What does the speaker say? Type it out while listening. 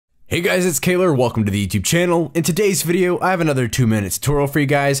Hey guys, it's Kaylor. Welcome to the YouTube channel. In today's video, I have another 2-minute tutorial for you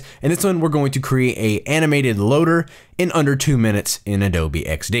guys. In this one, we're going to create a animated loader in under 2 minutes in Adobe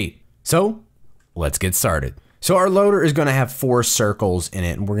XD. So let's get started. So our loader is going to have 4 circles in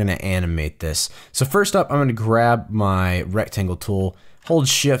it, and we're going to animate this. So first up, I'm going to grab my rectangle tool, hold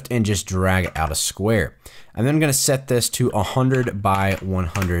shift, and just drag out a square. And then I'm going to set this to 100 by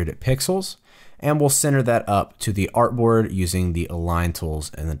 100 pixels. And we'll center that up to the artboard using the align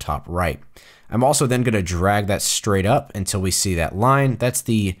tools in the top right. I'm also then going to drag that straight up until we see that line. That's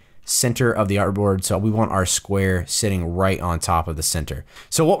the center of the artboard, so we want our square sitting right on top of the center.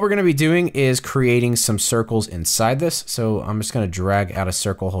 So what we're going to be doing is creating some circles inside this. So I'm just going to drag out a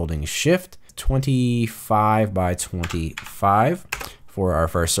circle holding shift, 25 by 25 for our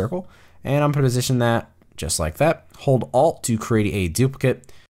first circle. And I'm going to position that just like that. Hold Alt to create a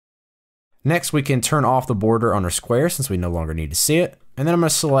duplicate. Next, we can turn off the border on our square since we no longer need to see it. And then I'm going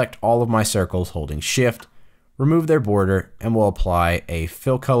to select all of my circles holding shift, remove their border, and we'll apply a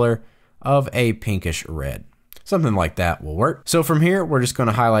fill color of a pinkish red. Something like that will work. So from here, we're just going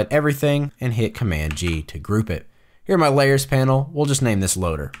to highlight everything and hit Command G to group it. Here in my layers panel, we'll just name this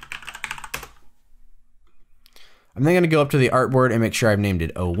loader. I'm then going to go up to the artboard and make sure I've named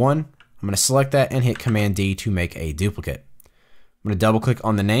it 01. I'm going to select that and hit Command D to make a duplicate. I'm going to double click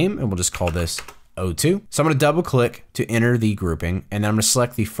on the name and we'll just call this 02. So I'm going to double click to enter the grouping, and then I'm going to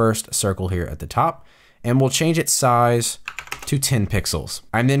select the first circle here at the top, and we'll change its size to 10 pixels.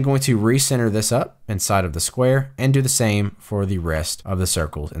 I'm then going to recenter this up inside of the square and do the same for the rest of the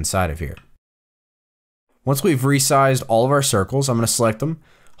circles inside of here. Once we've resized all of our circles, I'm going to select them,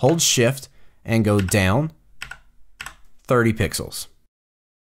 hold shift, and go down 30 pixels.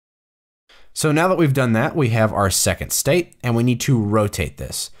 So now that we've done that, we have our second state, and we need to rotate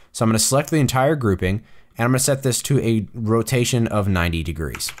this. So I'm going to select the entire grouping, and I'm going to set this to a rotation of 90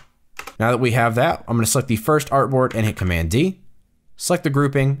 degrees. Now that we have that, I'm going to select the first artboard and hit Command D, select the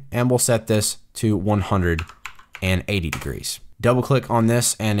grouping, and we'll set this to 180 degrees. Double click on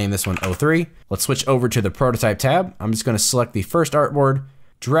this and name this one 03. Let's switch over to the prototype tab. I'm just going to select the first artboard,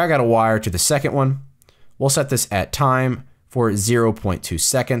 drag out a wire to the second one. We'll set this at time for 0.2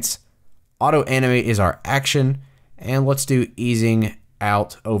 seconds. Auto animate is our action, and let's do easing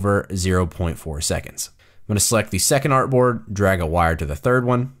out over 0.4 seconds. I'm going to select the second artboard, drag a wire to the third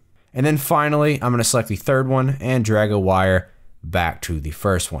one, and then finally I'm going to select the third one and drag a wire back to the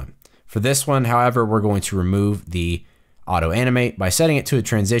first one. For this one, however, we're going to remove the auto animate by setting it to a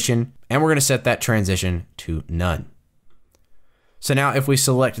transition, and we're going to set that transition to none. So now if we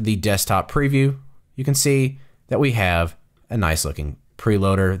select the desktop preview, you can see that we have a nice looking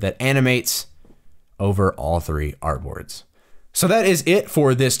preloader that animates over all 3 artboards. So that is it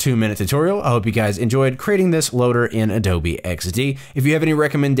for this 2-minute tutorial. I hope you guys enjoyed creating this loader in Adobe XD. If you have any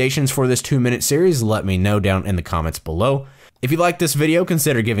recommendations for this 2-minute series, let me know down in the comments below. If you like this video,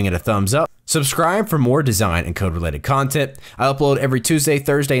 consider giving it a thumbs up. Subscribe for more design and code related content. I upload every Tuesday,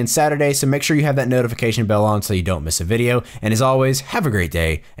 Thursday, and Saturday, so make sure you have that notification bell on so you don't miss a video. And as always, have a great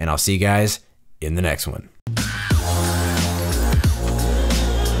day, and I'll see you guys in the next one.